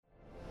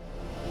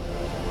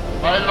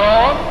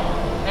laws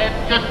and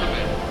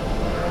gentlemen.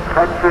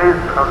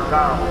 Centuries of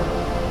Sound.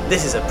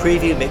 This is a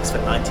preview mix for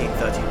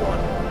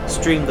 1931.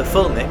 Stream the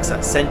full mix at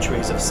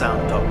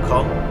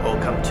centuriesofsound.com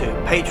or come to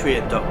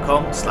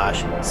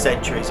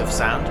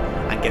patreon.com/centuriesofsound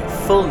and get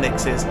full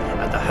mixes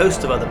and a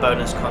host of other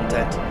bonus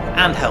content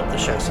and help the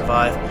show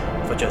survive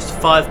for just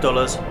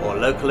 $5 or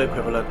local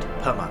equivalent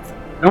per month.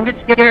 Don't get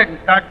scared and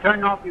start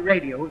turning off your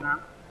radios. I'm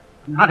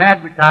not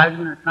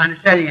advertising or trying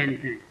to sell you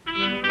anything.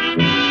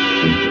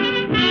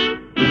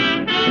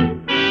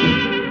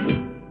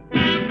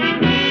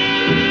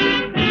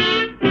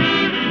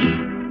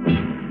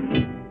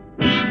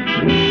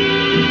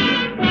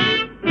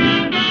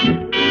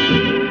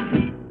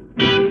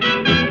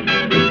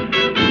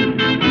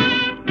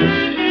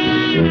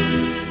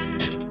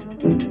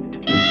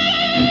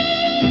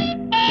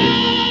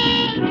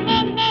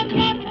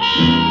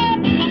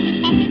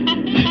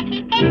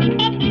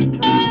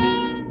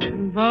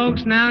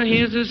 Folks, now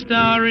here's a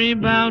story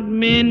about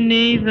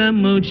Minnie the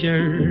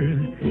Moocher.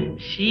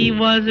 She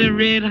was a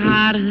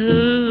red-hot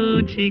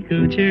hoochie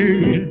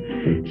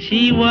coocher.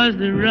 She was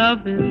the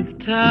roughest,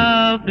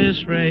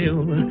 toughest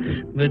rail,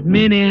 but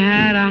Minnie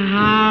had a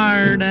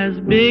heart as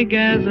big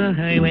as a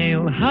hay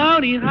whale.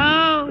 Howdy,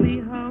 howdy,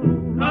 ho.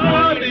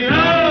 Howdy,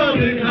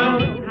 howdy, ho.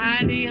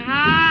 Hidey,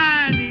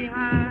 hidey,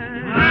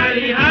 hi.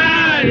 Hidey,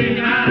 hidey,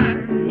 hi.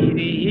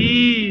 Heedy,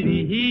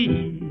 heedy, hee.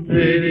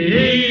 Heedy,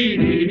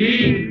 heedy,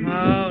 hee.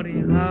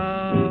 Howdy,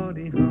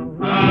 howdy, ho.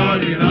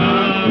 Howdy,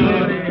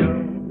 howdy, ho.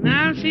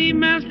 Now she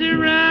messed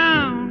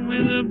around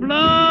with a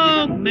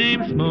bloke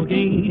named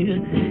Smokey.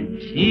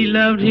 She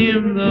loved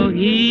him though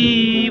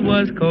he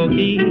was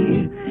cocky.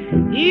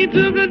 He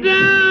took her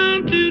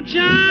down to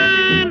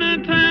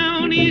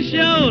Chinatown. He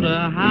showed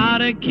her how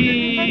to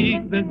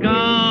kick the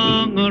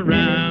gong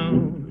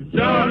around.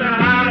 Showed her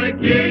how to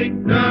kick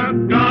the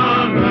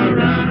gong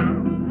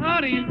around.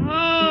 Howdy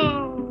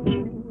ho.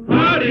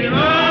 Howdy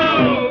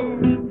ho.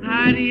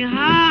 Hidey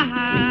hi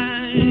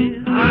hi.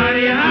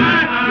 Howdy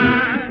hi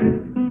hi.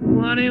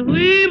 Waddy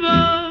weevil.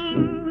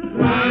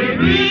 Howdy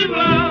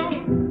weevil.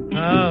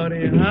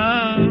 Howdy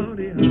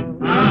howdy ho.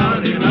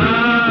 Howdy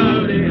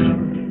howdy ho.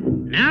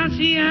 Now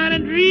she had a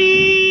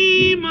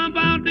dream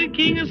about the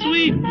King of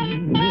Sweden.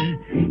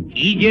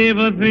 He gave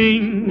her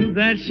things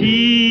that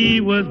she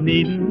was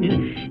needing.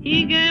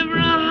 He gave her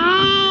a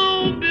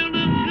home built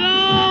of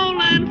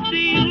gold and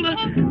steel, a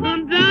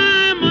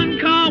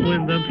diamond car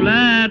with the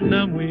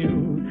platinum wheel.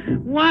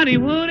 Waddy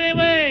woody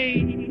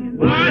way,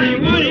 Waddy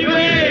woody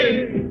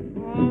way.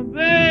 Oh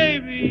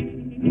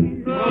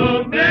baby,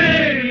 Oh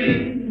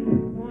baby.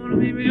 wanna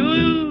be with you.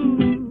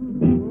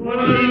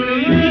 Wanna be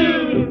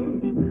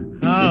you.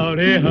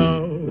 Howdy ho.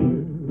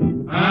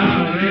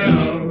 Howdy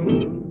ho.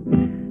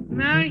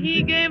 Now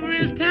he gave her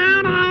his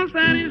townhouse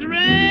and his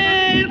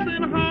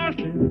racing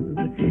horses.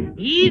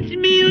 Each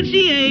meal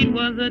she ate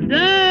was a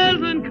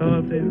dozen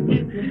courses.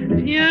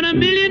 She had $1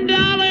 million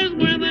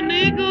worth of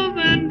nickels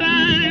and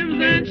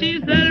dimes, and she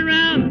sat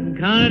around and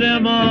counted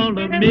them all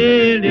a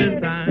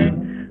million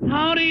times.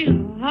 Howdy,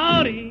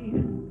 howdy,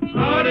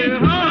 Howdy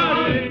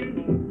howdy.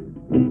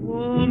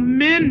 oh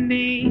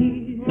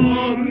Minnie,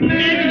 Oh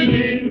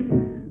Minnie.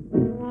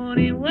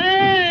 Waddy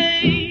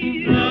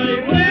way, Howdy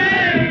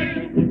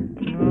way.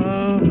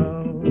 oh.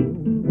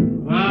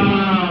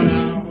 Wow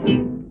now.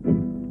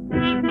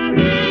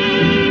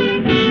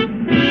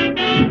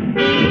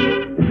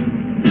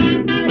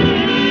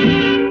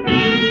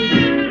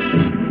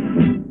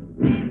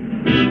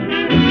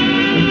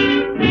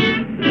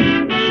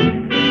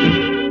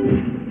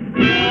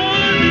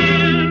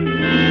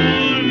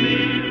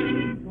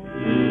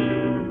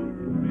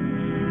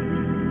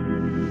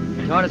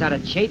 Taught us how to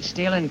cheat,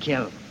 steal, and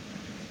kill.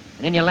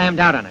 And then you lammed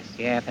out on us.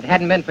 Yeah, if it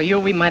hadn't been for you,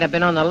 we might have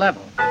been on the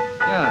level.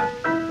 Sure.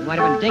 We might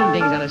have been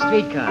ding-dings on a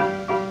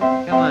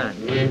streetcar. Come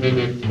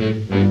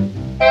on.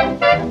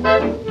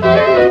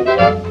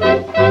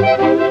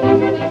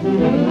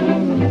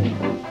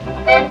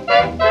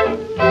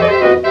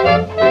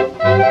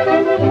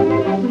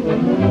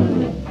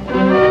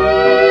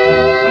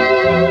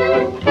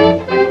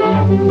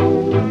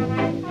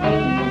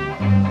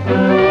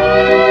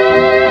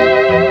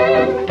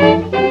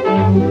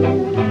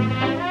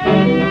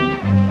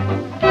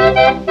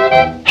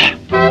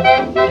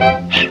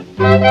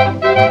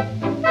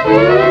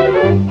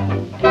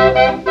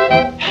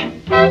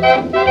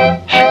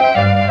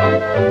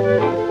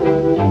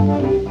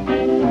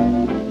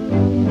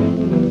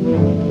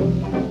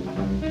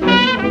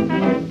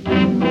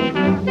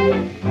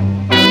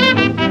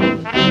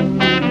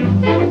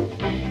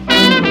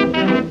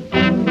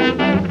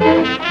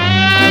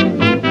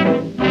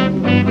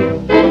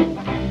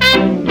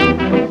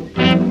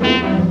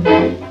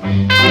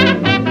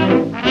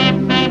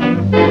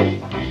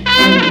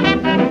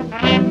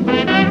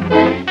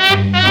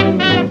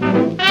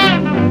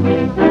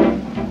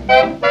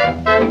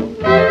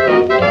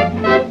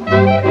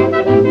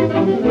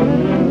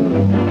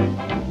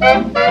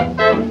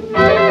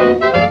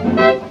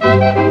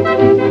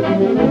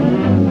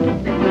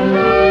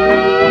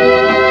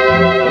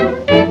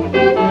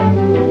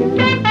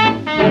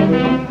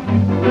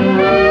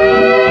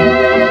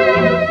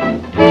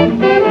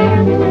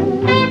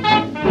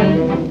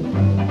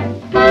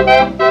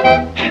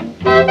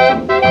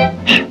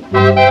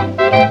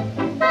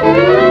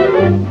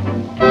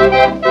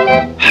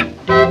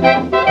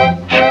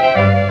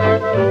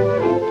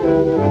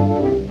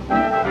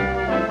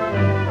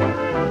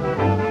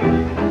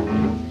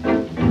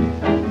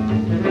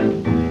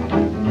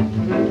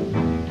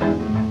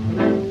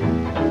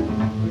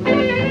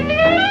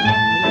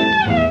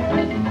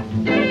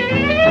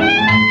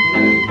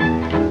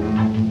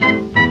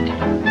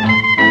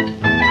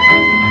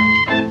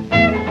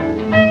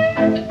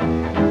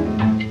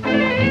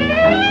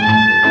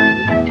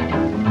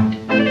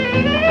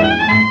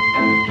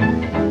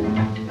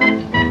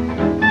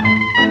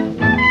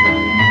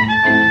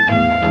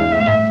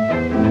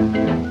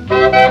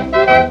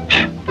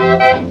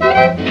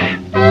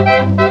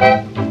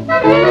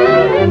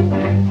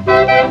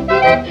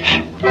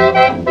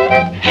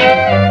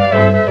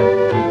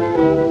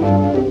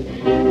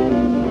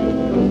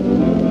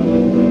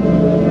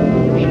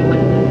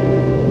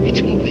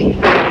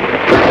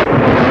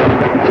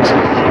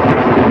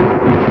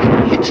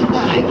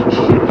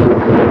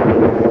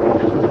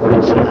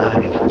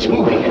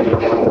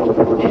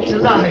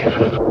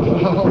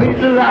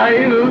 It's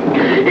alive!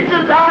 It's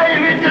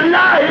alive! It's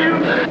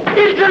alive!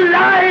 It's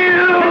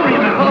alive!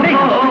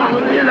 Oh,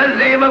 in the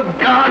name of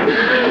God!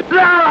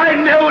 Now I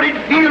know what it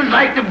feels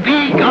like to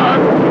be God!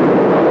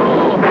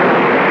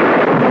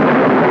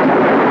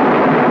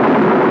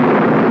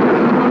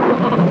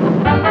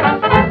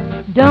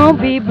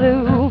 Don't be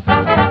blue.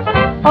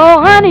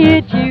 Oh, honey,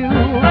 it's you.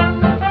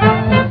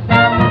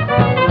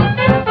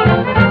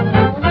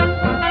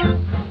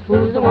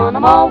 Who's the one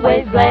I'm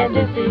always glad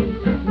to see?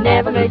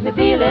 Never makes me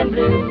feeling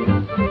blue.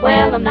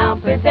 Well, I'm now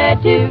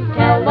prepared to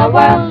tell the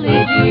world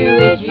it's you,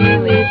 it's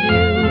you, it's you.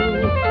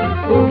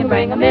 Who can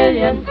bring a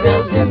million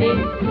thrills to me?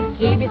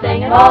 Keep me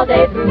singing all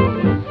day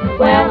through.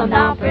 Well, I'm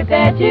now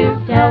prepared to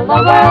tell the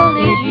world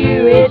it's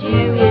you, it's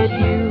you, it's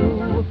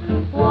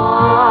you.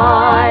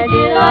 Why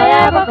did I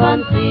ever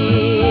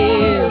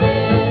conceal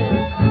it?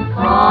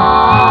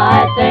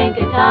 I think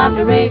it's time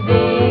to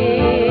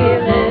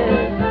reveal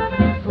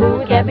it.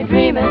 Who kept me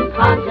dreaming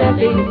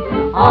constantly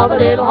of a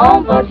little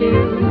home for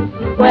two?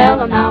 Well,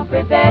 I'm now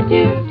prepared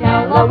to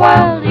tell the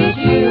world it's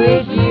you,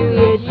 it's you,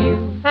 it's you.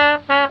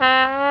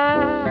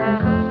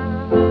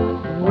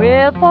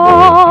 With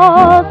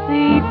a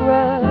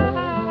secret,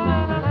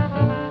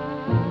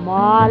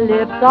 my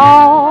lips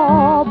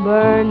are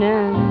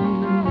burning,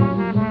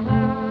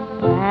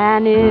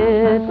 and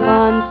it's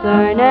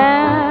concerning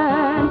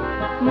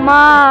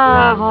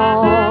my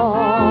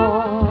heart.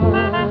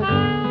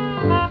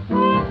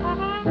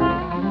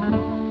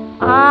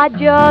 I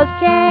just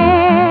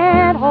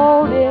can't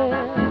hold it.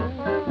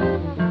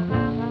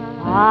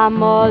 I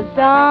must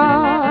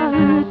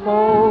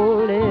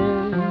unfold it.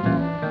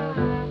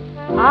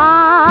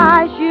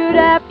 I should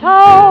have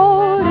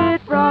told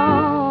it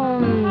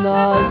from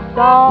the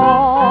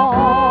start.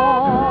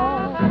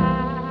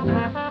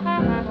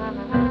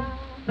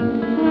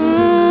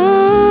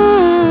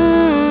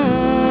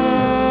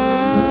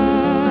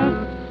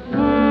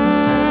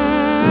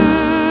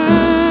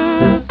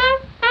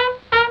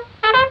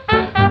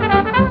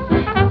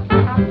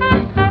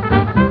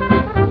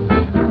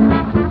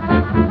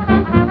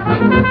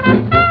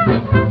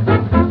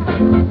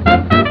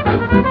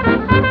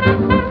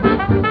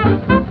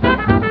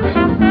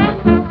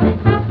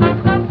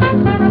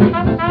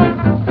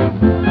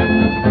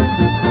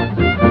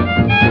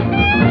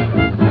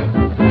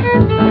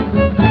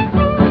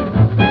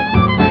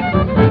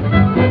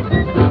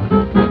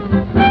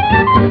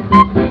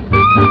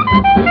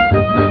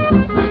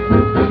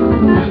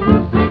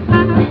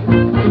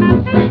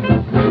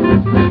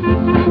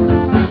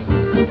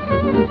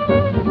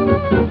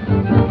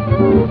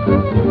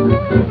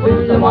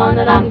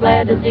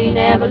 She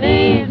never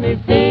leaves me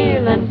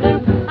feeling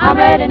blue. I'm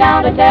ready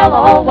now to tell the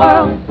whole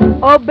world,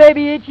 oh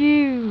baby, it's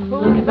you.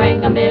 Who can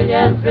bring a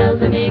million thrills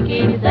to me,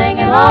 keep me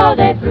singing all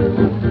day through.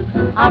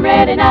 I'm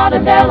ready now to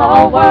tell the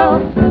whole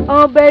world,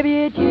 oh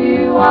baby, it's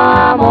you.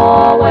 I'm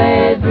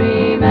always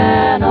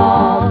dreaming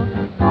of.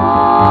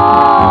 Oh,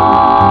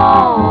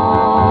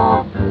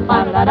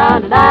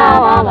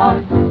 ba-da-da-da-da-da,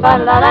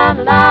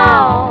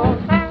 ba-da-da-da-da-da.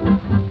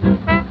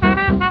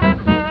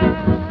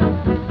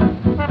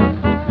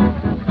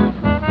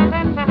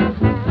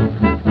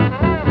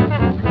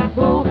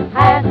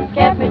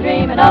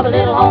 Of a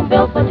little home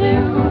built for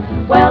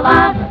two. Well,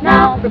 I'm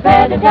now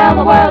prepared to tell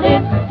the world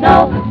it's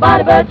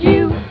nobody but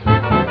you.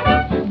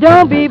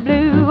 Don't be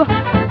blue.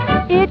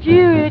 It's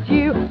you, it's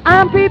you.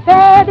 I'm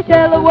prepared to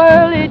tell the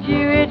world it's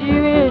you, it's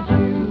you, it's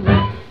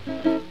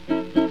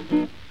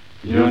you.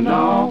 You're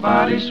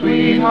nobody's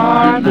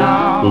sweetheart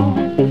now.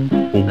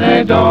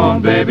 They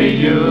don't baby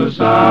you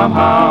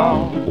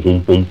somehow.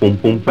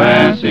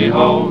 Fancy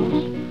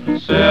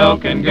hose,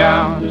 silken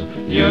gowns,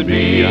 you'd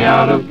be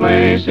out of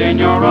place in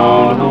your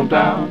own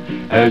hometown.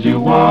 As you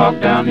walk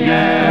down the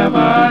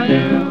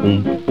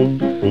avenue,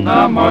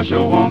 the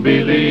marshal won't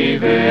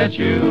believe it's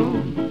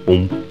you.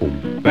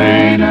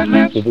 Painted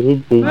lips,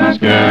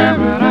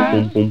 mascara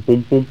eyes,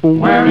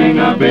 wearing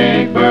a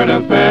big bird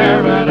of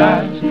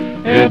paradise.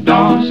 It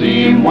don't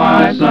seem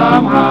wise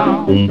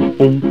somehow.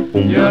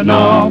 You're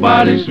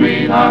nobody's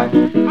sweetheart.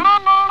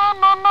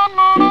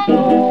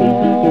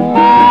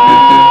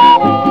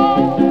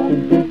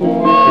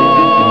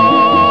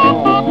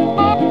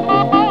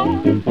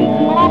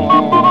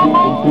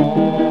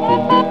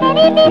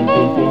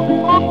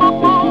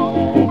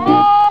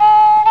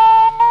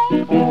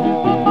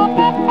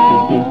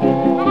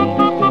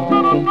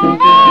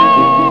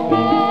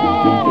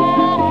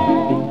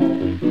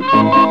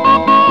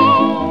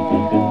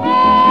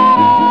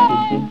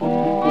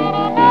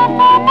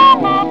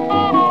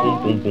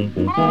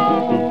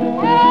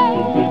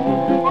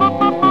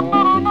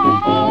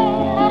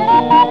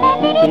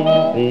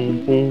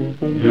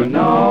 You're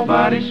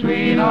nobody's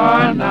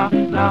sweetheart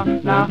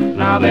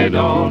now they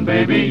don't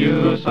baby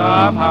you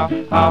somehow.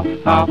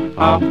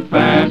 How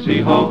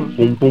fancy hose,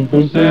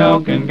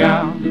 silken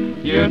gown,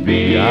 you'd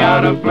be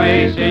out of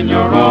place in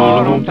your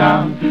old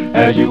hometown.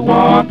 As you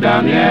walk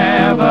down the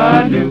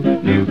avenue,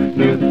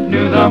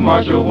 knew the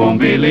marshal won't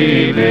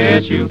believe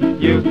it's you.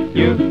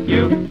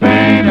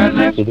 Painted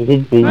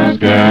lips,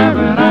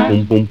 mascara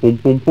eyes,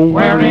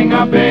 wearing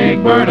a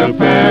big bird of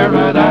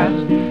paradise.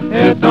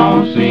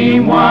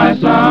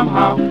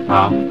 somehow,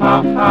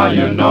 how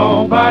you're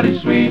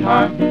nobody's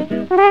sweetheart.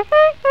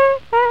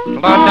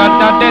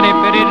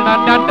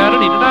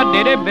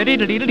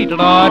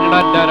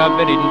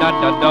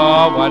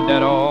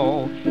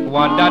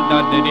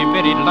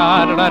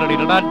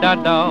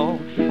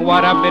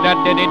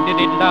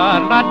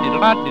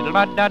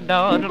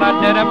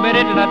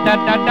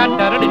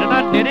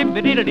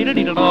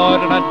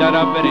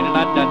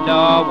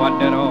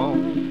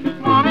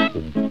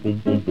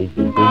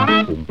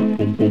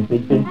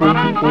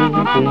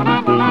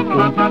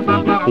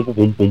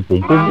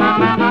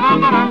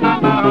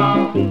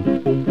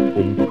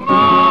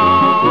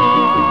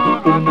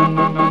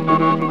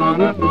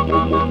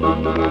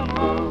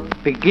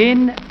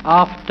 Begin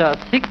after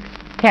 6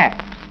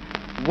 taps.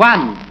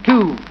 1,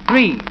 2,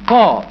 3,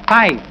 4,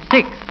 5,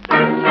 6.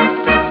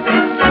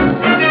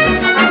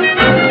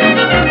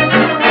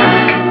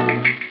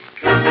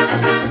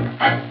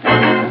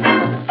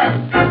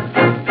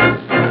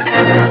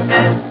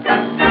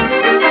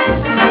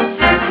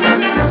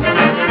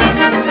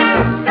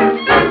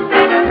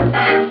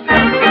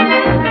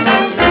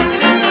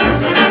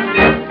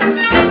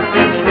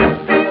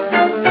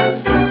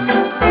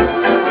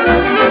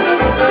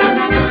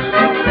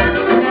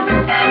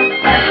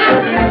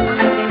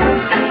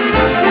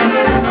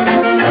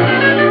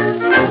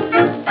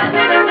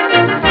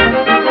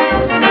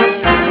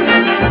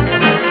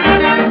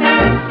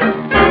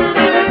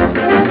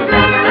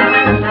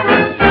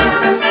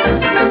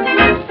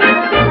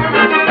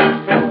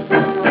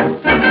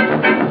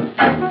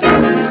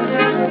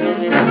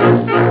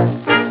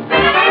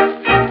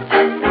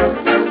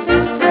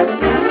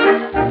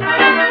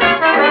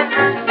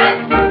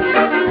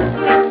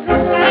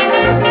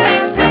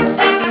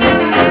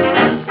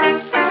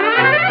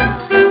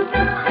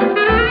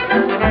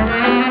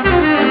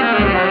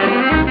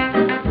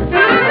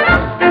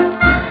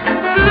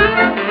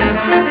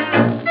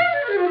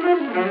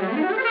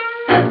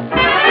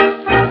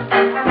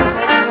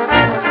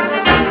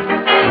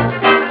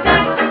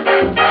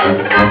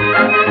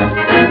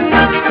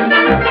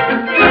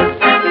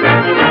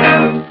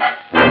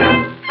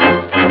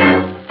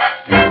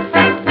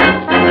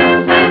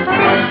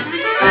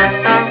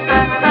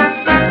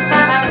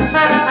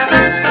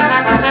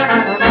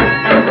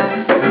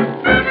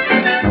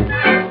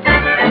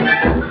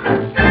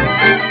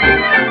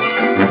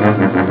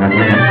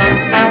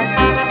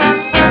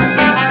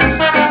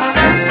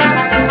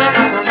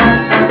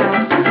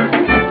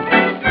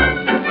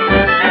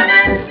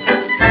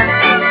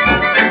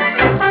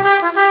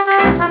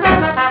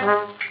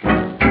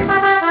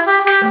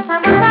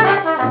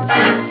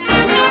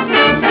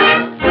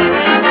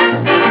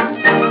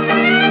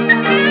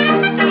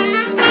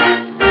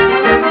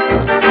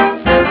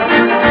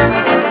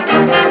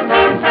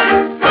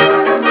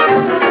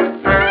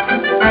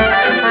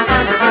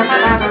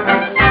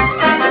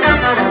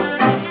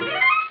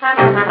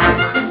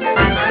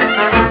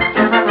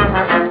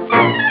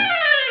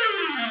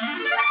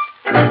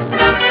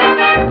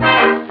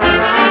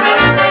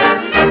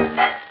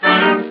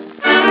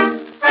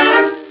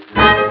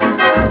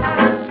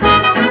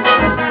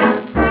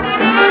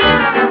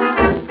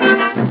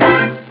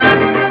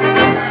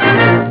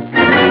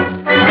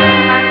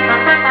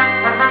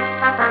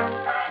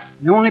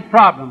 The only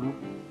problem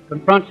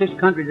confronts this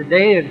country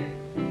today is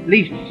at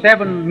least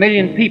 7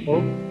 million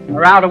people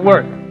are out of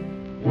work.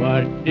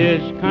 What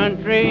this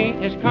country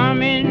is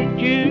coming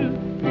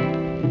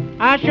to,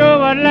 I sure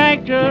would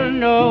like to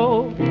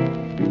know.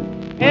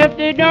 If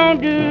they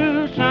don't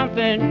do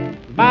something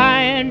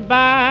by and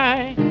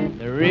by,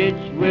 the rich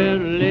will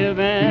live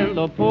and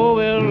the poor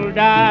will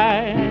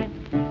die.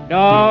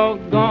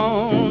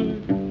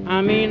 Doggone,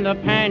 I mean the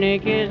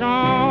panic is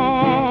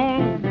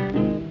on.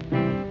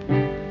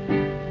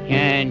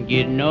 Can't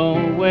get no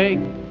work,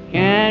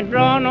 can't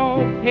draw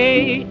no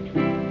pay.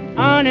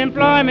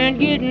 Unemployment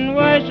getting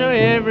worse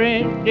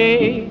every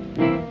day.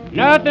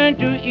 Nothing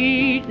to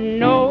eat,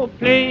 no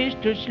place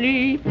to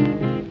sleep.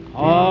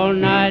 All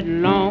night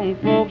long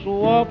folks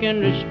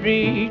walking the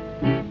street.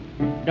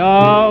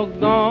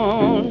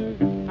 Doggone,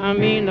 I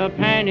mean the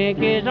panic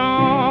is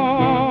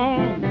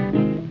on.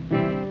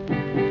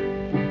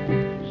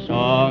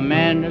 Saw a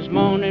man this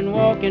morning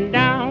walking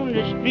down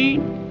the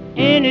street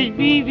in his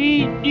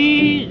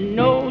BVDs,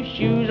 no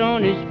shoes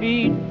on his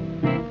feet.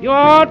 You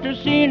ought to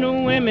see the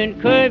women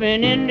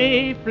curving in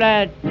their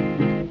flat.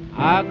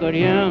 I could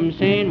hear them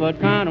saying, what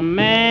kind of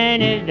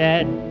man is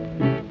that?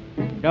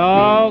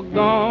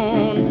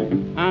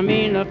 Doggone, I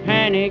mean the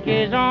panic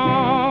is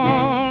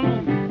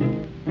on.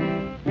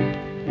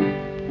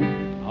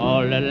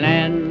 All the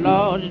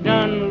landlords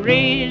done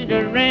raised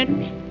the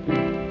rent.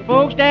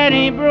 Folks that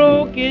ain't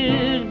broke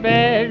is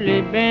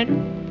badly bent.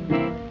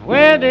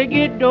 Where they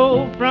get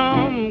dough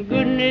from,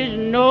 goodness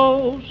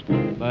knows.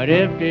 But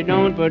if they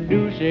don't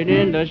produce it,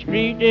 in the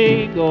street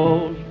they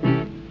goes.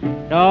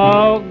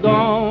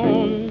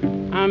 Doggone,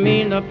 I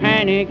mean the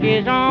panic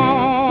is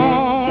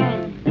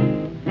on.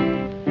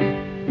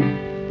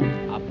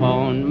 I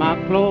pawned my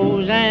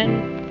clothes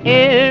and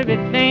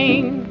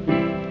everything,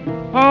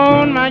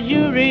 pawned my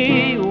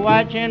jewelry,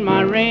 watch and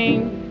my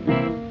ring.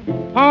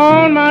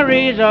 upon my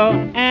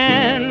razor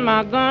and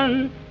my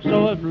gun.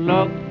 So if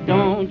luck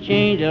don't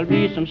change, there'll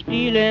be some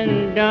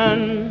stealing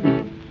done.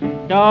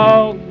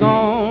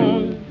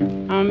 Doggone,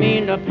 I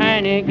mean the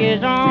panic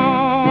is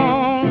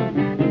on.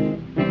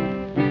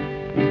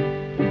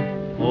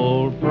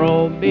 Old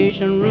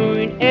probation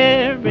ruined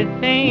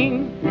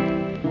everything.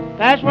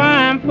 That's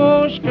why I'm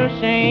forced to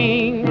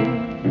sing.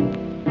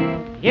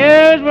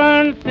 Here's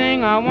one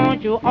thing I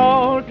want you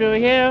all to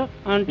hear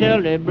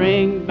until they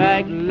bring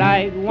back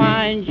light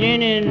wine,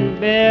 gin, and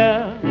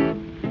beer.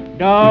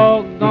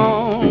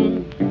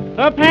 Doggone,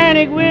 the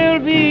panic will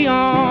be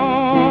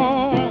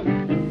on.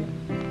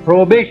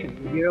 Prohibition.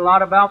 We hear a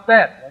lot about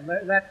that.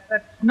 Well,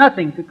 that's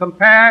nothing to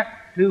compare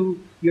to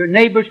your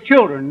neighbor's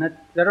children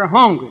that are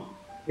hungry.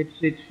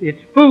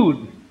 It's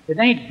food. It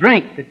ain't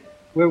drink that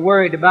we're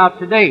worried about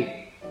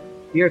today.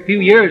 Here a few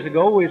years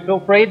ago, we were so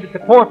afraid that the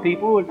poor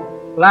people would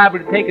liable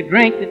to take a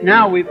drink that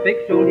now we've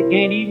fixed so they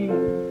can't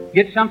even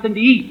get something to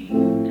eat.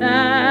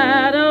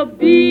 Tired of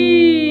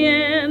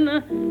being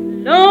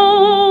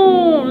lonely,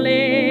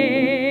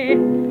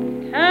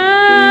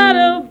 tired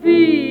of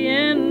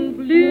being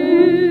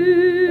blue.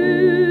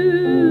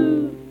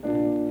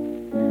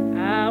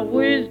 I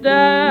wished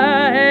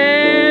I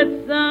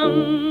had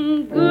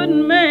some good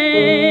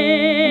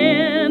man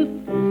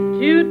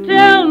to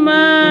tell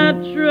my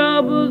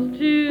troubles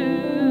to.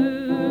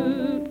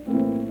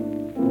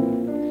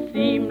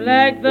 Seem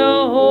like the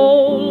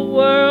whole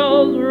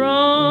world's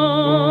wrong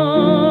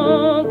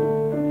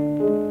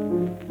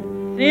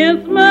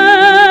since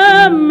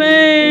my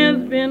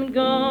man's been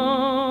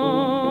gone.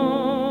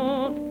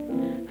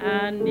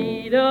 I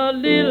need a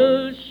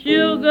little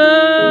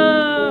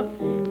sugar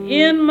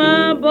in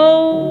my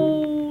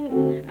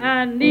bowl.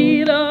 I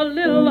need a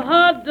little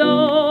hot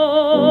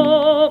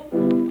dog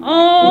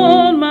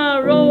on my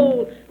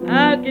roll.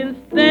 I can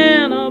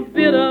stand a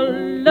bit of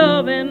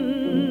loving.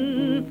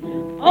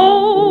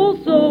 Oh,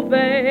 so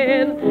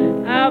bad.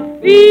 I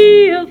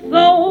feel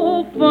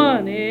so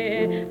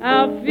funny.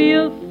 I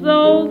feel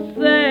so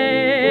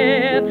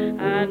sad.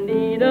 I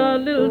need a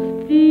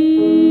little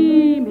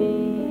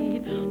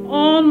steamy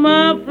on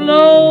my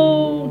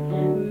floor.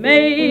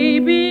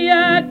 Maybe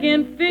I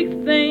can fix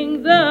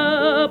things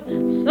up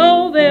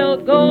so they'll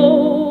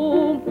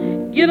go.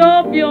 Get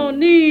off your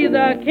knees.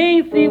 I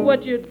can't see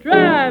what you're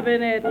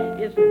driving at.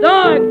 It's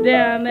dark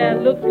down there.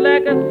 Looks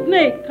like a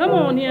snake. Come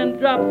on here and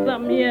drop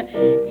something here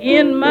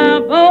in my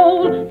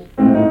bowl.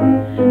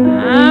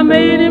 I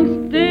made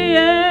him stay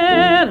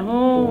at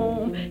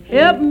home.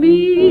 Help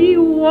me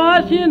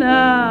washing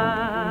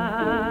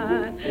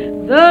out.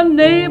 The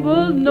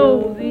neighbors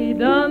knows he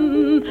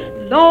done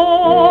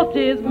lost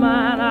his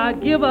mind. I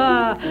give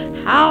a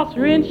house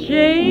rent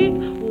shake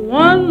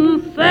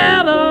one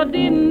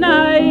Saturday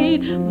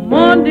night.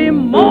 Monday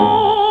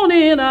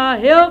morning I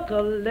held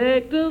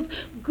collectors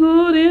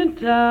good and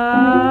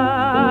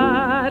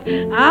tight.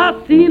 I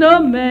seen a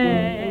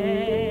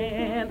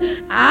man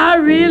I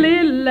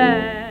really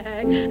like.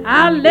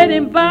 I let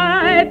him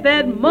bite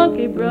that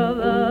monkey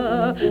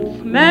brother,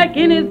 smack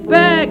in his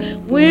back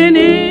when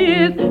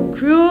his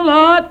cruel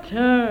heart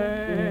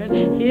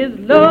turned. His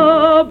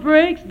love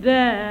breaks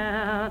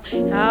down.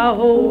 I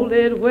hold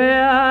it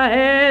where I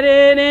had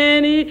it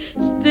and he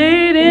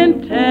stayed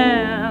in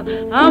town.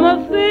 I'm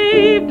a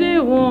safety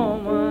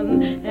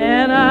woman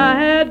and I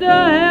had to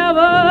have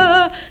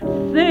a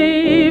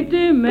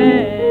safety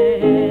man.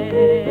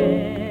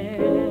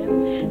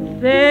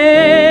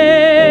 Say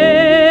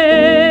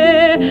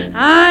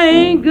I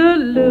ain't good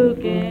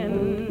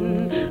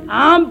looking,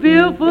 I'm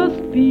built for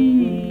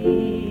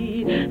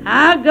speed.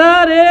 I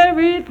got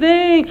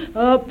everything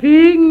a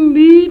pig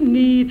meat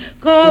need,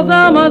 'cause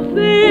I'm a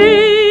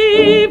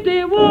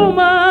safety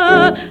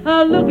woman,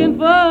 looking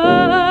for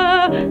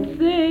a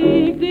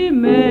safety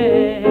man.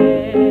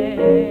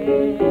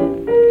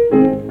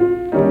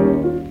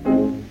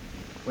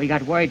 We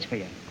got words for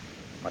you.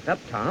 What's up,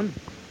 Tom?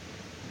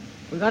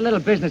 We got a little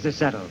business to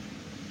settle.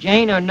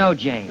 Jane or no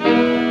Jane?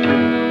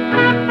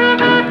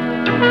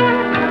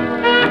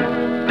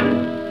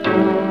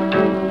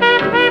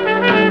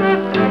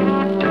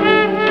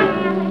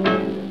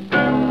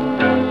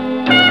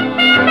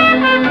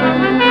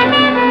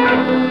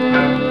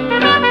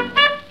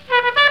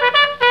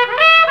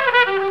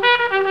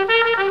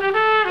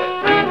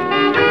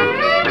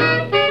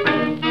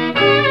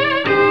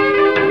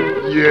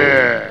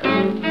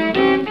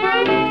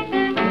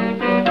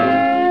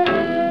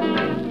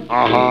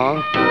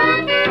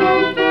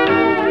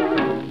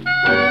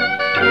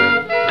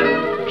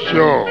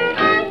 Sure.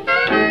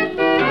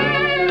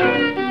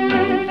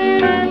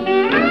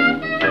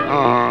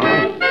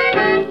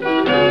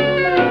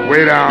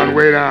 Way down,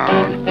 way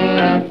down.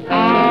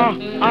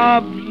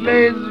 Up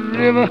lazy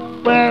river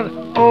where the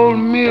old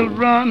mill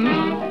runs.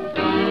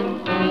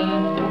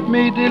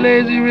 Meet the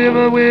lazy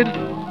river with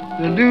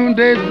the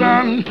noonday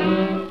sun.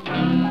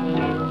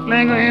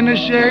 Linger in the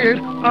shade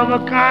of a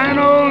kind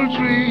old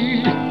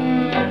tree.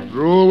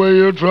 Throw away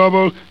your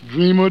trouble,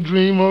 dream a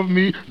dream of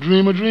me,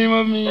 dream a dream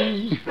of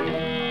me.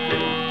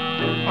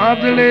 of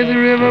the lazy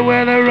river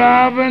where the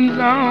robin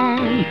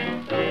song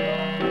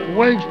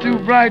wakes to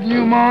bright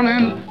new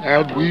morning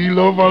as we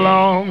loaf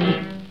along.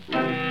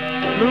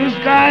 Blue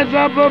skies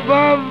up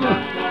above,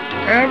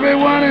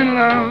 everyone in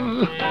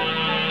love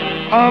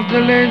of the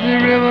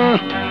lazy river.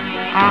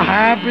 How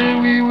happy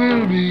we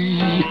will be,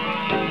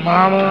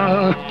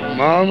 mama,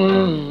 mama.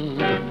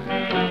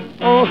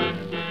 Oh,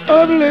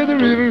 of the lazy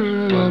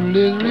river, of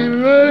the lazy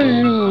river.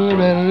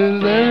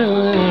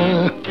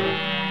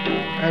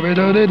 Happy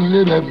to the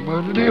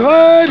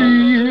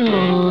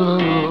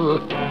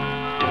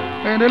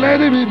and the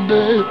lazy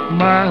river,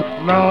 my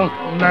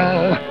long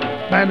life.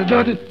 Man, the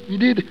daughter, you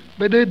did,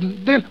 but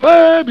then,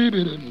 oh,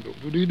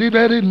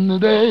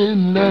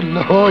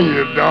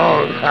 you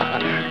dog.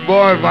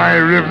 Boy, if I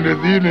ain't ripping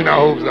this evening, I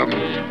hope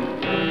something.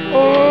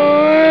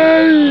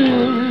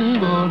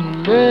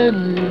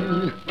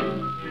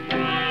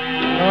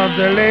 Of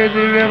the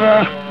lazy river,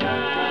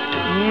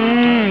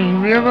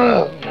 river,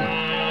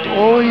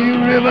 oh, you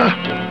river,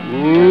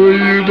 oh,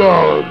 you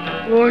dog,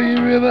 oh,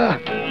 you river.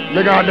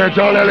 Look out there,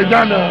 Charlie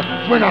Alexander,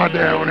 swing out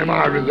there on them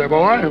ivories there,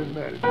 boy.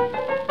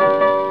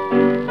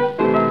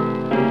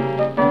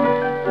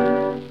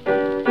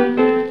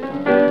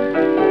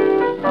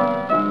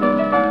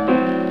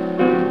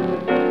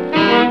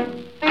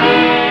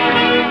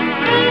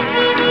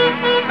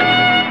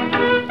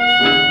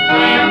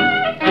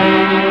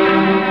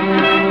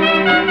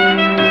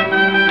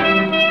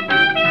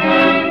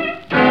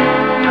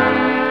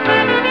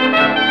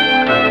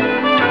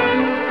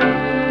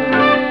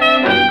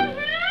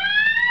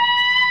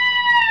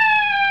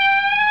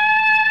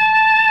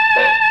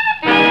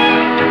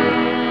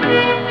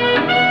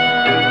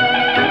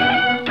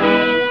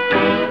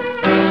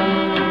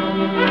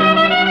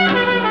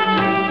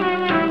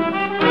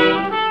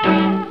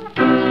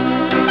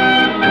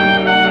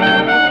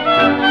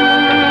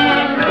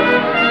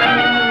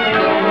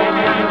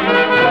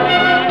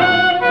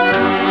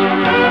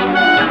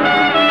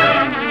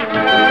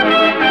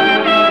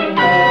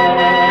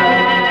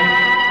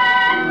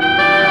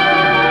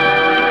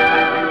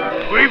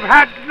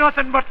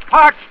 Nothing but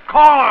parched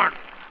corn.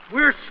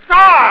 We're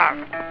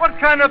starved. What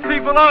kind of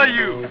people are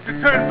you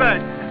to turn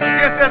back? I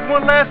guess that's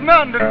one last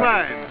mountain to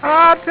climb.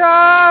 Hard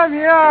time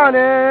on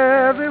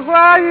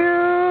everywhere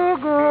you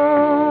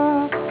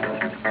go.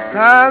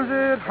 Times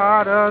it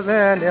harder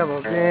than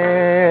ever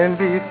been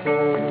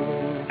before.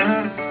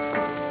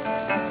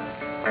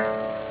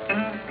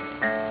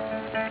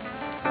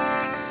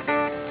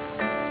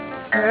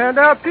 And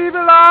the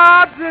people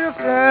are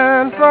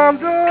drifting from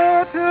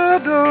door to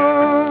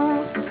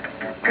door.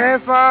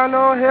 Can't find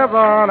no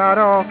heaven, I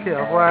don't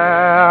care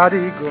where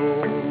they go.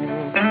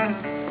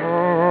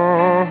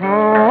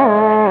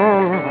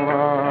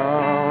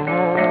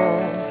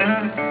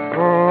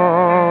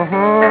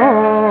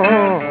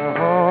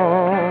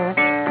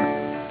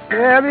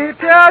 Let me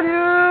tell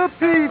you,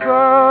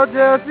 people,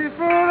 just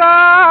before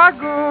I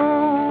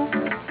go,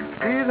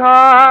 these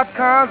hard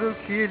times will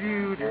kill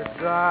you this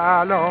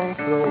dry, long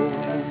flow.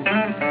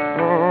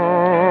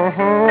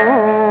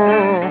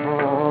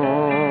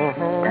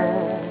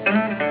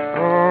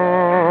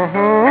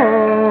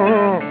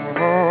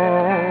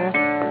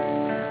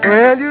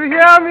 When you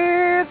hear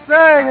me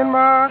singing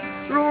my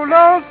real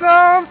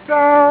lonesome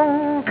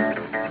song,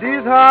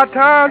 these hard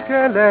times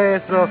can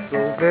last us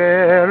so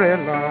very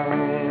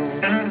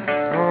long.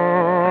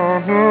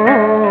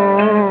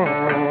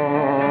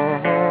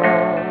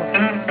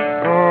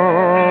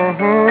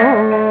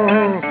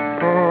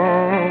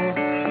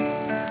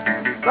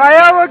 If I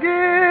ever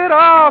get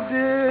off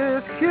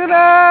this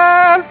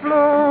killing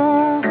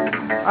floor,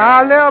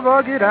 I'll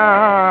never get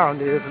down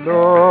this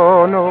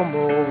low no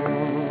more.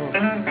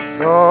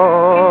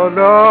 Lord,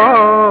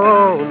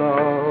 Lord,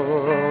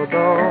 Lord,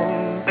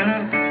 Lord,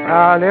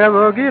 I'll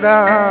never get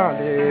out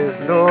this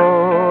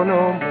low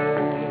no more.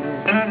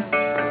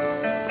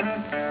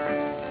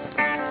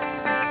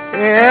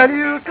 And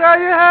you say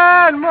you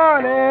had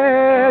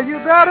money, you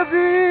better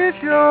be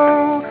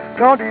sure.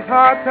 Don't these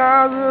hard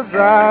times will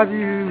drive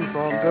you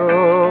from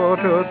door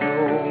to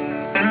door.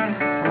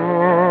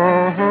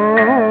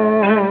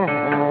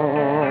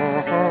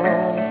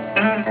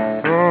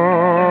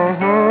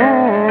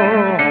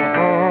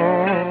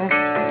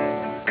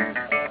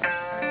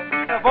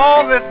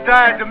 All that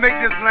died to make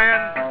this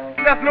land,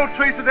 left no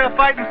trace of their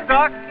fighting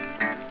stock.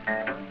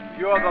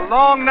 You're the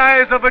Long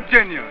Knives of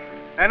Virginia,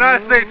 and I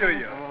say to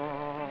you,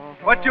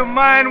 what your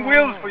mind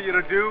wills for you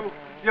to do,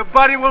 your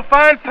body will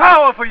find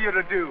power for you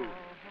to do.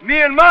 Me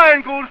and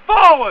mine goes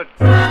forward.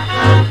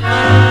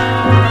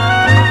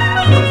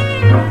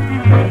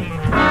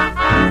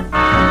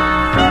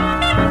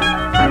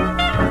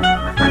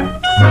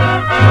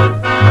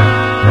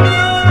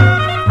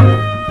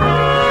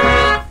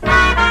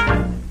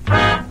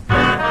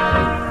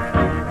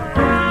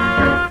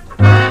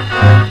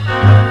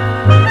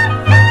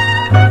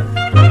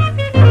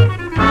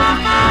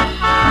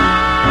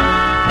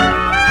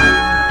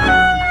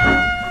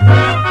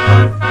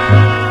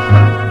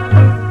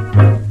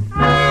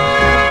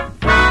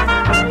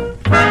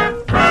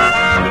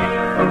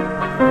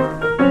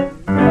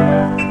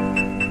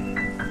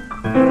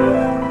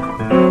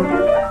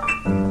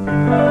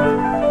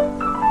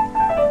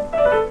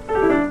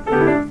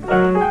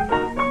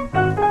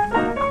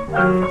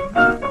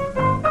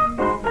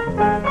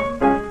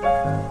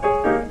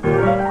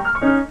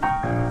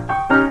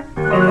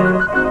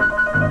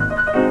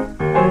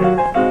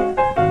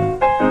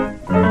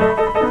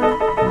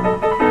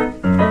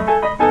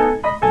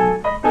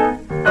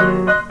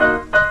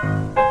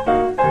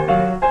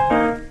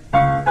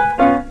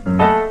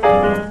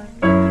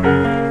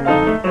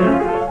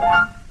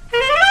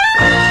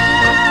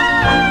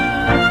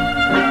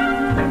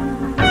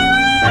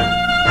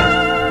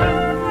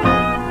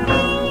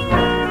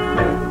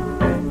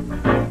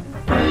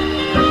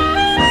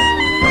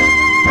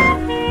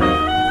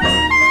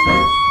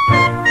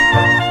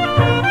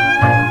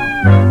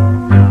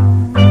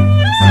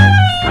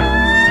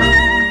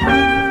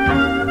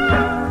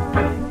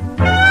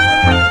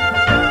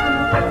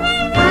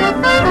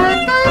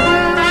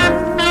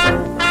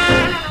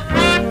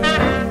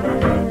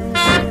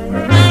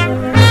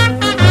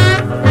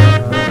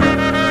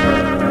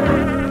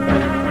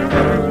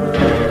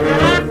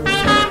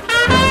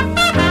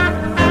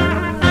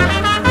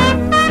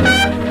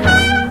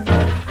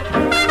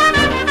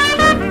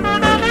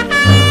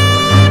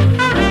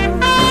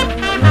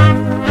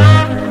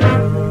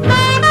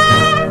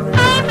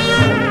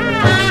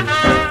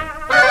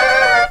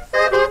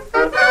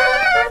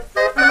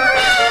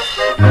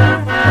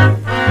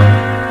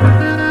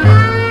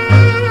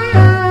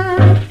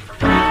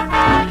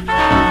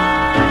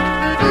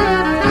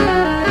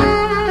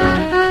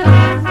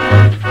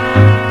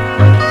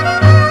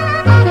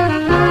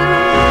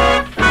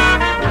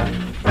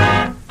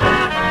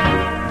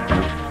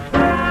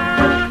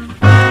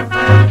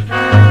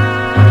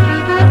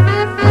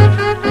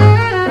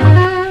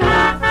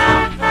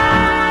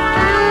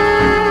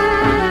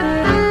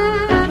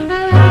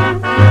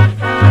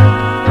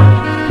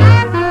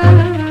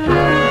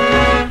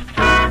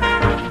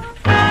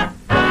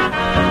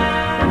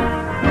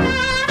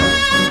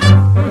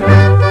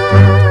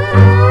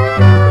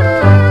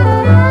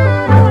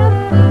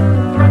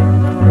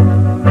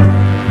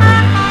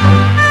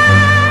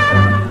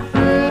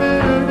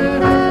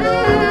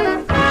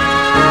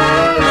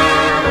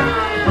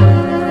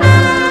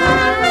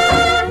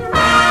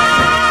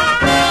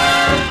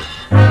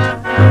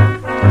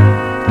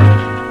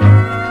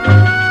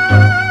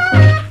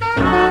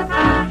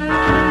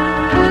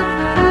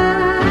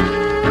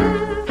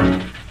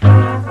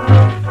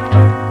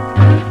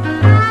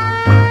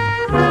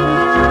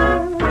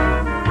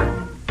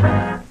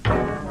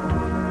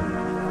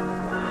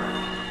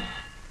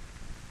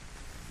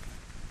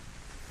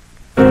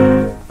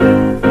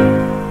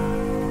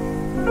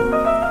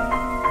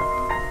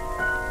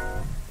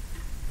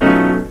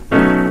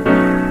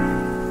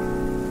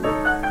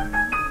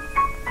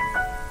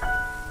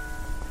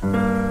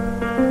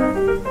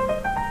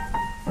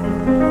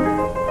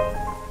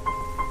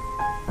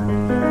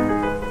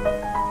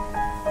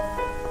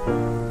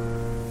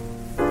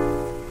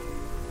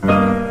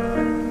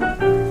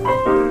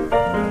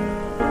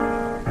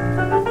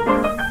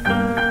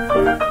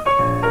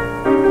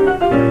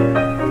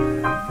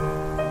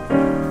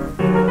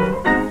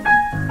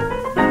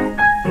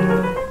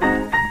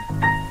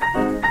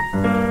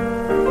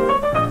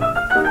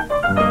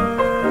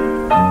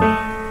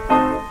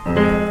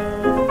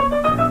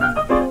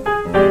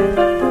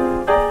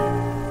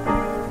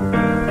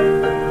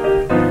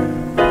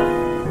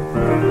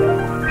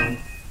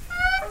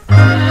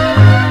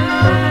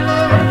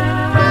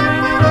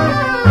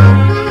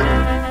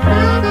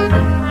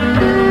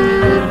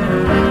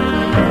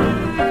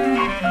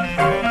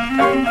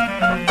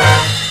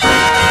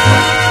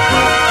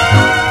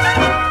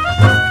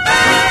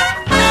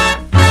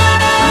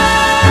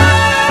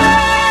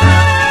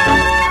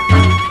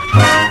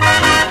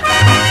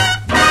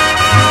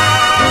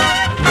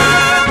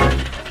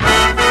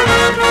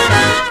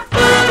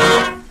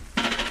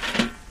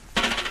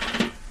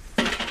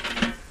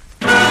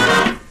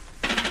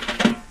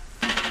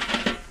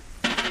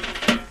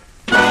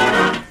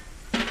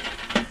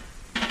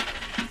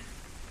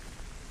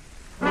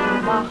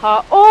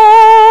 Ha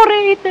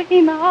ori te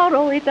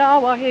hinaro I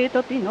tawa he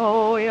to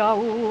tino ia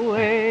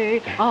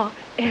ue a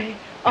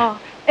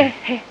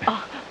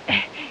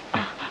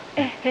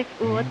he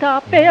ua ta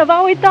pea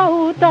vau I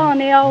tau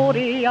tane a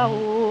ori a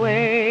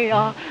ue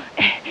a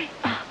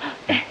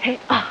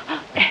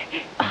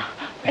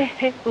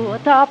ua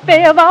ta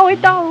pea vau I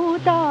tau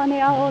tane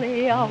a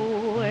ori a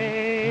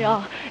ue a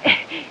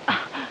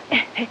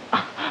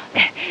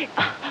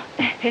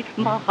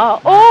maha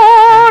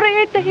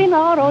ori te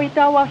hinaro I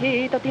tawa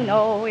hi to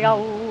tino ia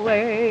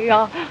ue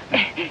a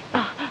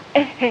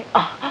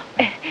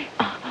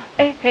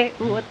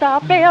ua ta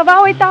pea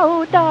vau I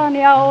tau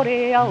tane a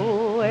ori a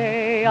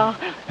ue a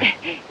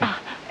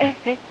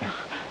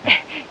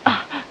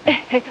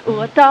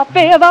ua ta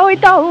pea vau I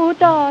tau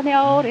tane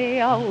a ori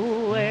a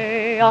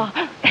ue a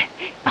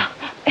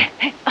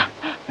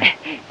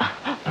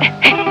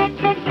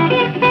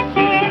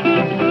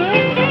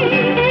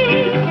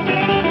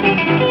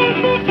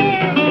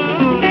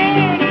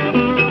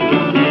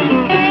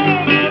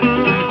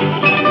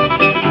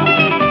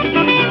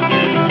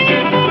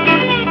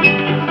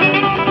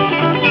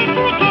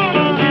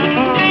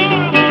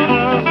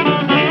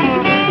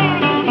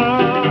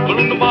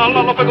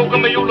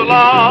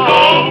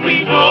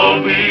Tommy,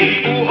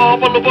 Tommy, ooh-ha,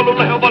 ballo, ballo,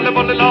 leha, balle,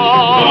 balle, la.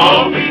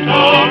 Tommy,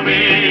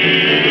 Tommy.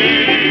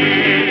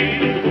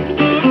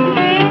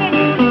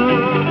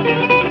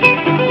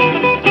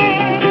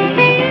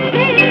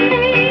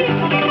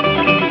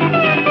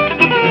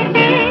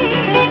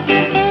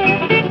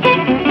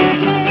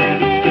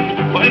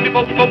 Bahini,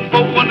 bo, bo, bo,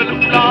 wane,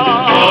 lula.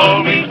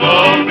 Tommy,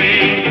 Tommy,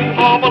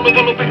 ooh-ha, ballo,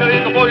 ballo, beha,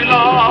 eka,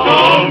 boila.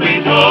 Tommy,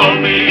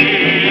 Tommy.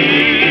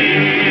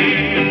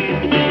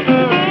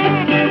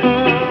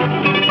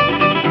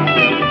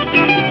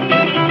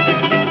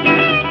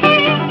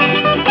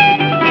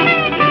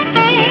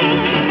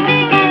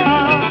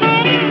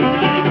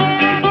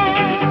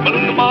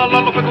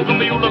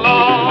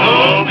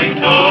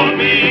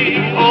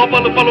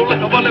 Follow,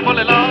 let vale,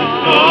 vale, la.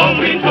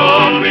 Tommy,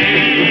 Tommy.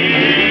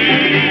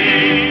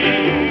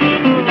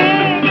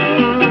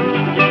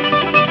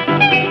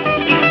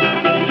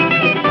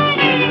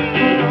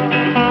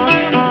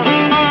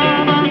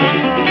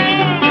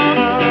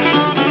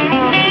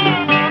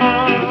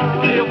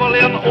 Io vale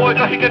an oi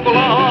ka hike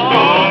kola.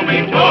 Tommy,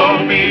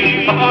 Tommy.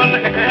 An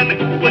en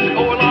wes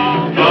ola.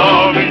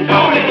 Tommy,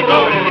 Tommy,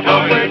 Tommy,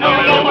 Tommy,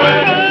 Tommy.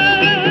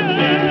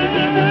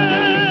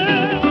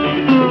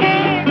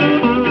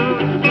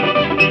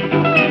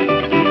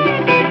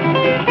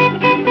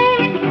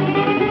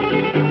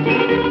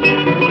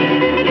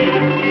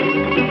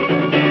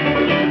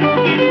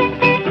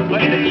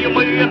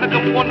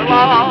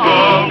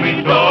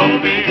 Tommy,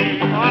 Tommy,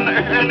 an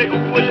en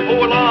wes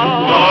ola.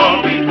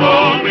 Tommy,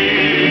 Tommy.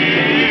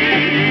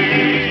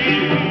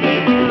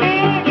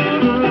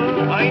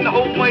 Aina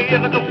ho mai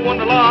ena ka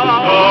puana la.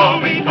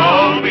 Tommy,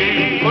 Tommy.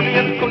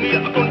 Konia, konia,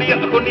 konia,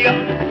 konia.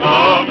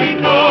 Tommy,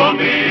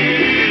 Tommy.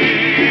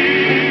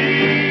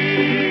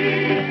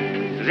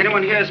 Does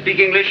anyone here speak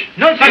English?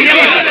 No, sir.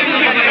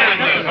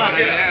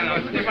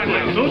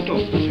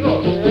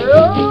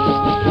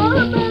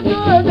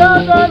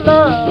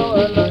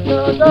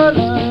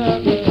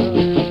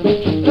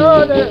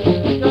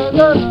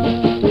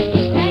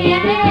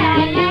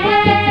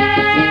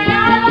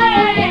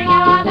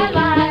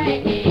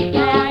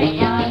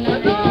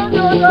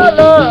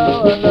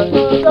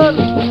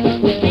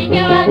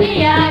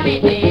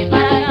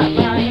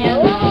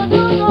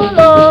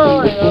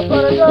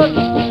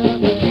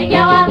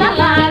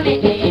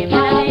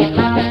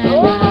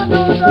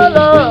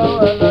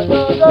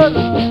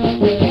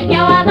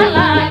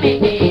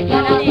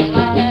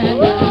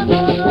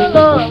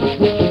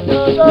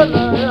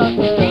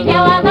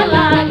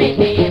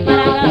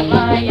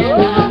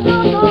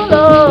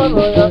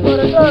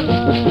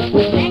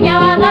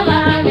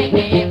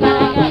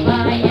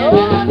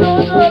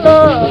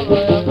 Love.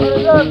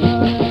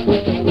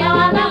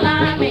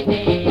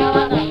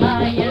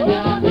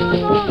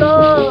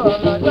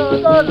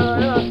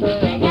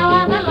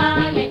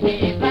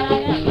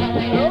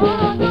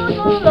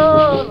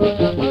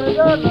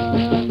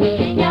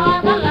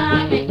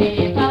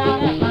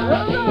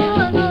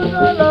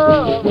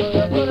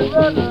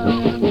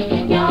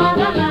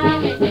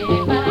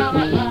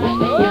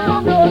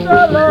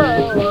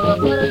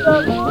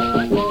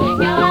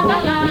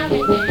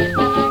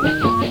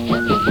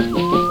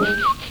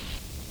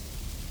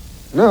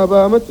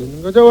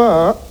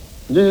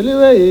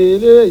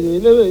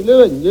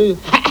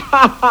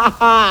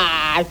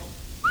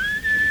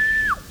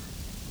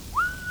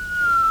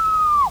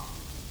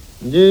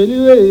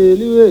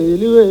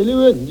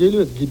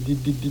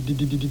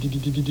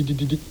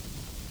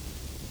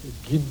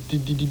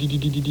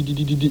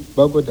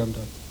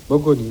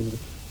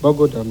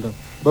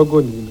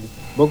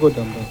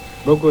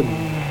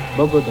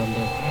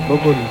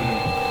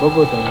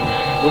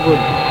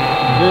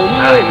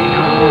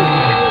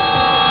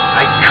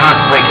 I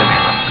can't wait a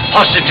minute.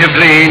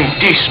 Positively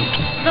indecent.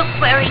 Look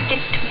where he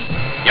did to me.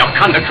 Your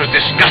conduct was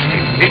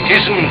disgusting. It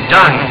isn't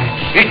done.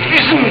 It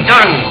isn't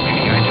done.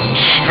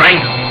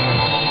 Strangled.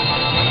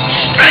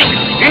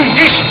 Strangled.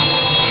 Indecent.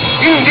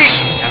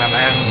 Indecent. And a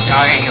man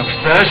dying of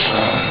thirst.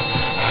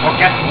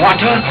 Forget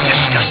water.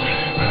 Disgusting.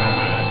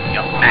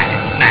 You're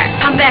mad.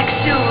 Come back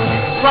soon,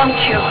 won't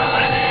you?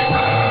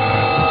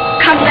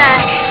 Come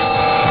back.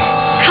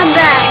 Come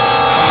back.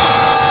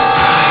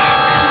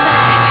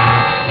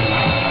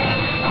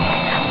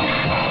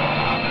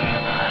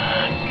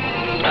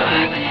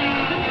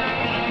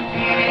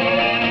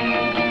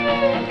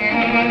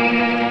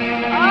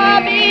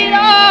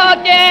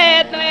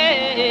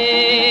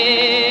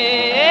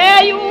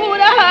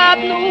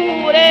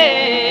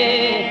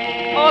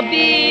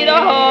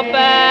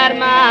 Per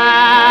man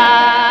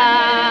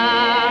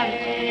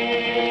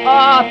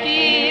a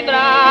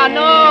fibra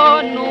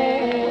non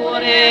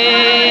nure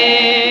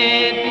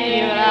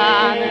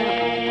fibran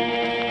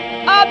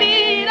a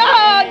vida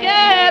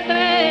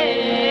getre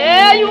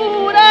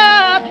jura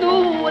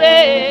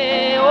nure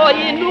o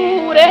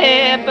nure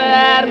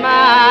per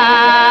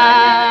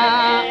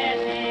man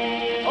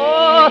o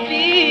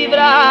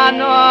fibra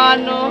non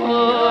nure.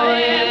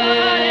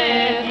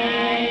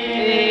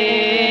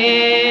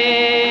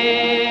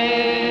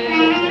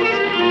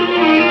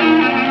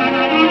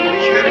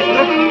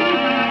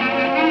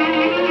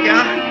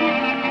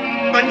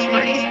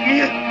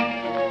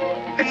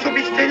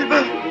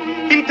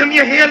 Hinter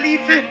mir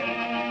herliefe.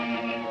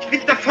 Ich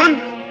will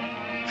davon,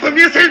 von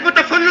mir selber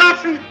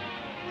davonlaufen.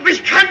 Aber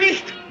ich kann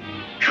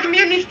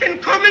mir nicht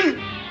entkommen.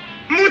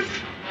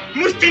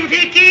 Muss den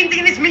Weg gehen,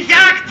 den es mich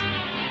jagt.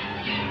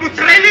 Muss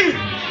rennen,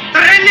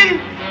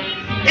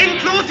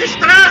 endlose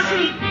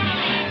Straßen.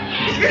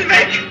 Ich will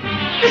weg.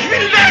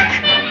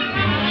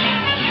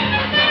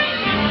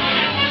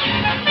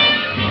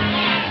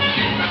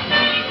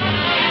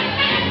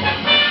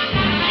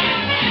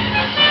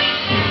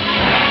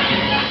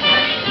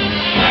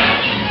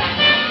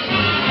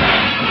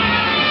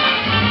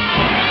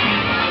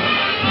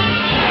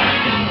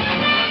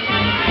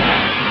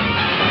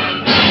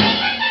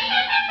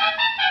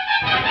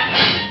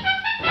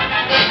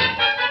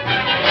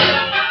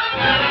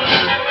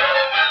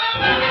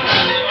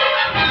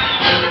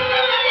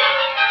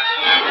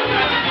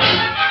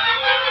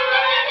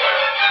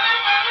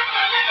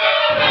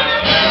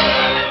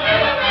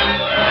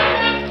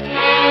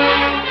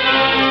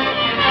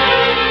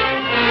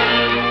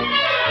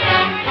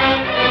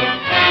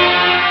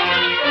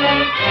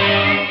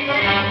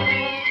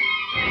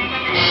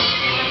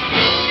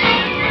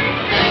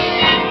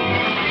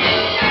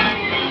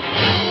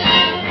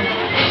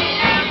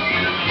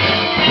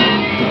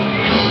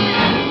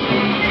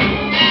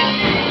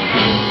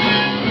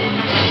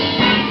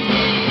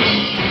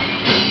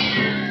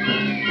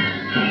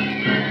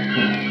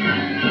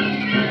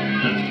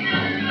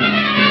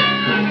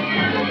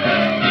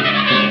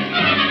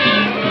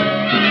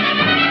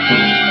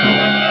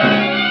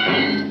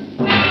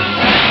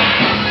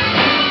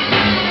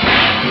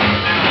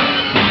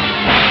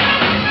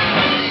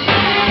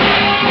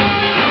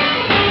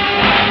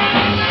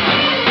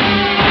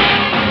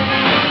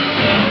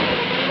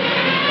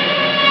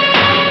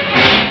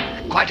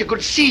 A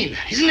good scene,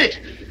 isn't it?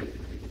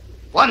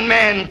 One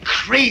man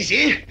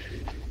crazy,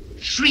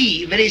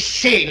 three very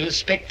sane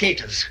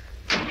spectators.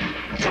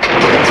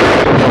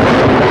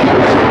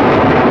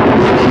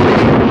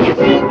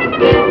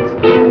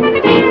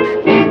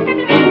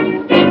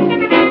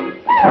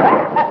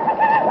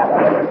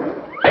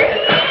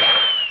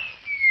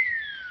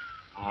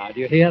 Do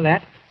you hear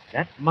that?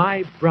 That's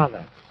my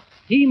brother.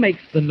 He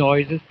makes the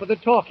noises for the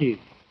talkies.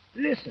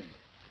 Listen.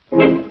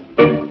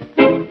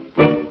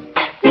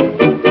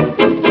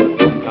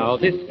 Now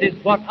this is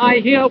what I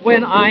hear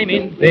when I'm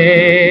in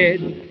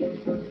bed.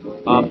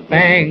 A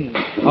bang,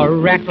 a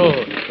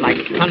rattle, like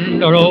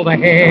thunder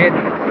overhead.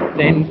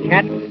 Then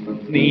cats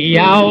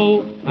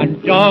meow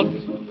and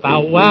dogs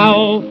bow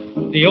wow.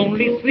 The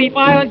only sleep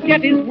I'll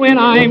get is when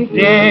I'm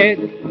dead.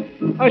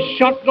 A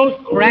shot goes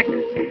crack,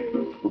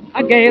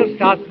 a gale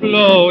starts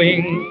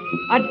blowing,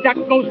 a duck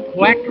goes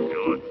quack,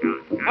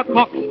 a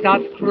cock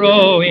starts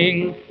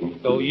crowing.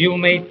 Though you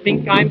may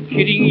think I'm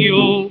kidding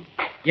you,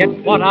 yet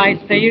what I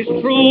say is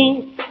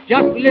true.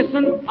 Just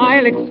listen,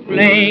 I'll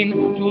explain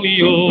to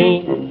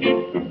you.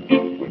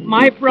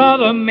 My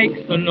brother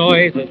makes the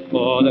noises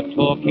for the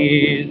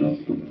talkies.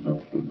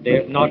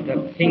 There's not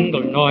a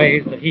single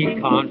noise that he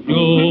can't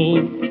do.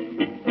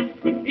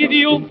 If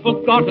you've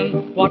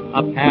forgotten what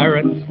a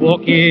parrot's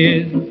walk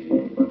is,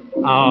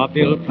 Our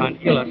Bill can't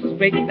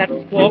illustrate that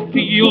squawk to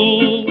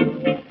you.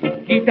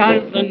 He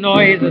does the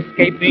noise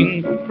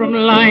escaping from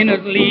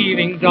liners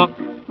leaving dock.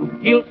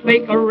 He'll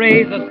fake a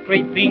razor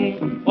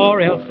scraping or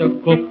else a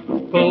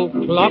cuckoo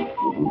clock.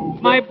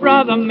 My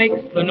brother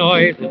makes the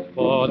noises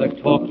for the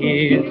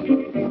talkies.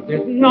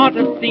 There's not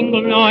a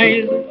single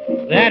noise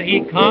that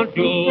he can't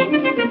do.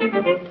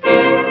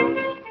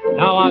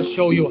 Now I'll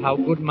show you how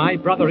good my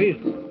brother is.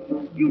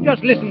 You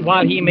just listen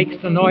while he makes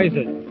the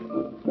noises.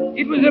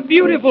 It was a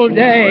beautiful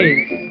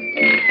day.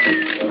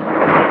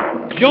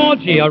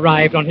 Georgie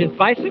arrived on his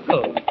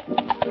bicycle.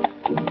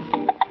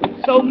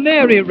 So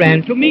Mary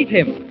ran to meet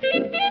him.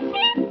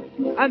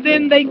 And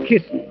then they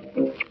kissed.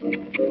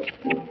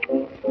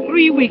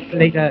 3 weeks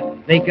later,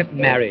 they get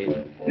married.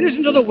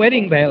 Listen to the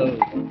wedding bells.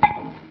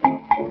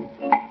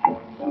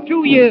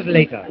 2 years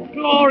later,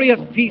 glorious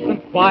peace and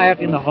quiet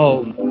in the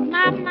home.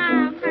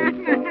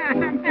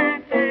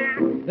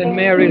 Then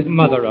Mary's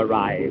mother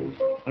arrived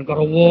and got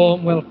a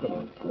warm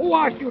welcome. Who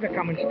asked you to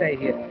come and stay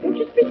here? Don't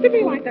you speak to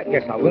me like that.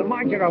 Yes, I will.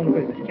 Mind your own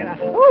business. Get out.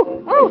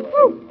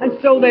 Oh. And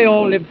so they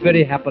all lived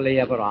very happily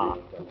ever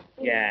after.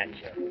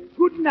 Gotcha.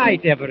 Good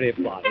night,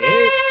 everybody.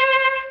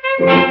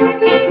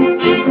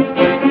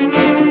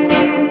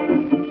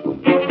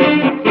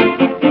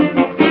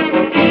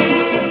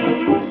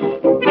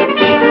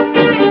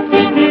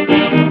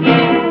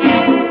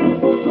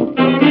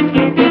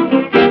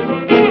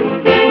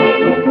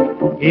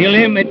 He'll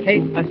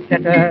imitate a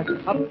setter,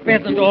 a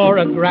pheasant or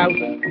a grouse.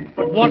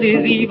 But what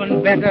is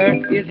even better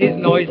is his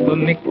noise for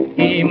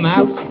Mickey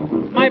Mouse.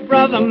 My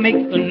brother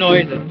makes the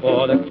noises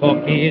for the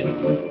talkies.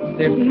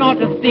 There's not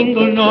a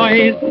single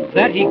noise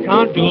that he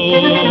can't do.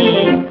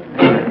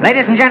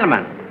 Ladies and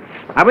gentlemen,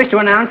 I wish to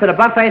announce that a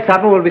buffet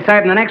supper will be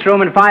served in the next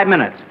room in 5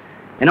 minutes.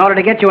 In order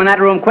to get you in that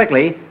room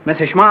quickly,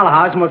 Mrs.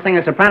 Schmalhausen will sing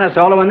a soprano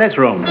solo in this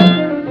room.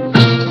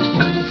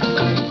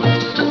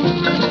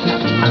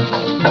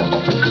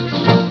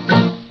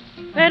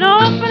 Pero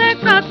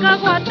fresca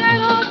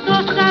cacahuatero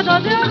tostado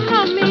de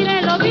horno,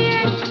 mírelo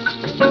bien.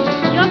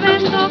 Yo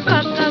vendo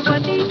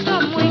cacahuatito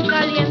muy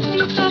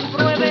calientito,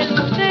 pruébelo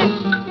usted.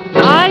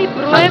 Ay,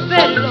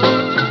 pruébelo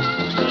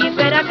y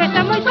verá que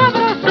está muy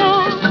sabroso.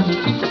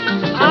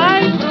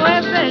 Ay,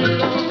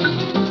 pruébelo,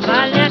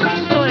 vale a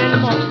 5 el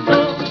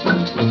monto.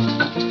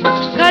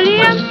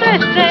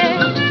 Caliéntese,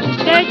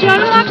 que yo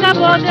lo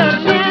acabo de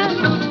hornear.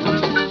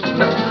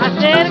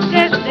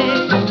 Acérquese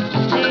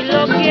si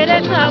lo quiere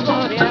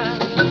saborear.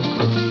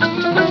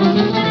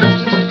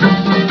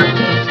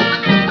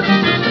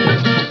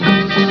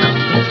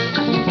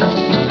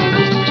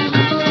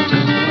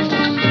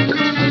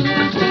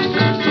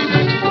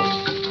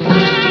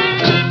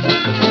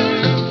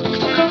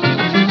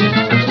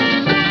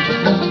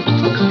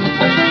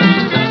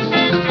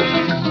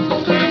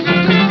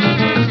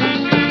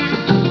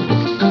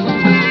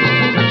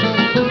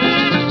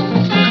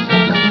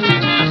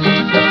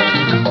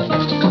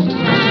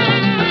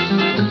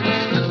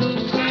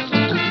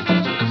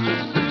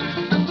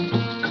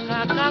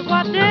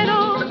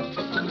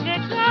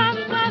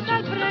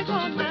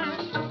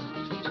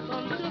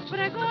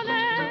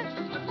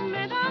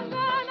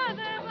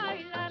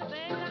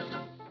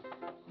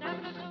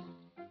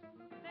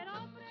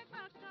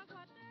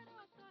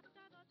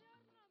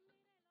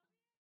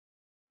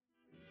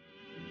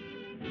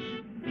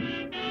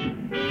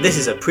 This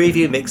is a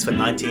preview mix for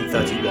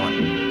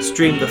 1931.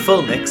 Stream the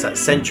full mix at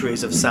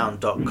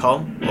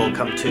centuriesofsound.com or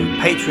come to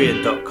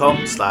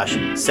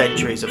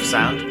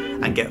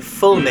patreon.com/centuriesofsound and get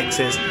full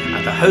mixes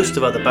and a host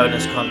of other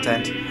bonus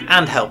content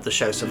and help the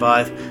show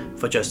survive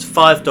for just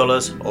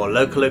 $5 or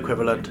local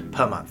equivalent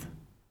per month.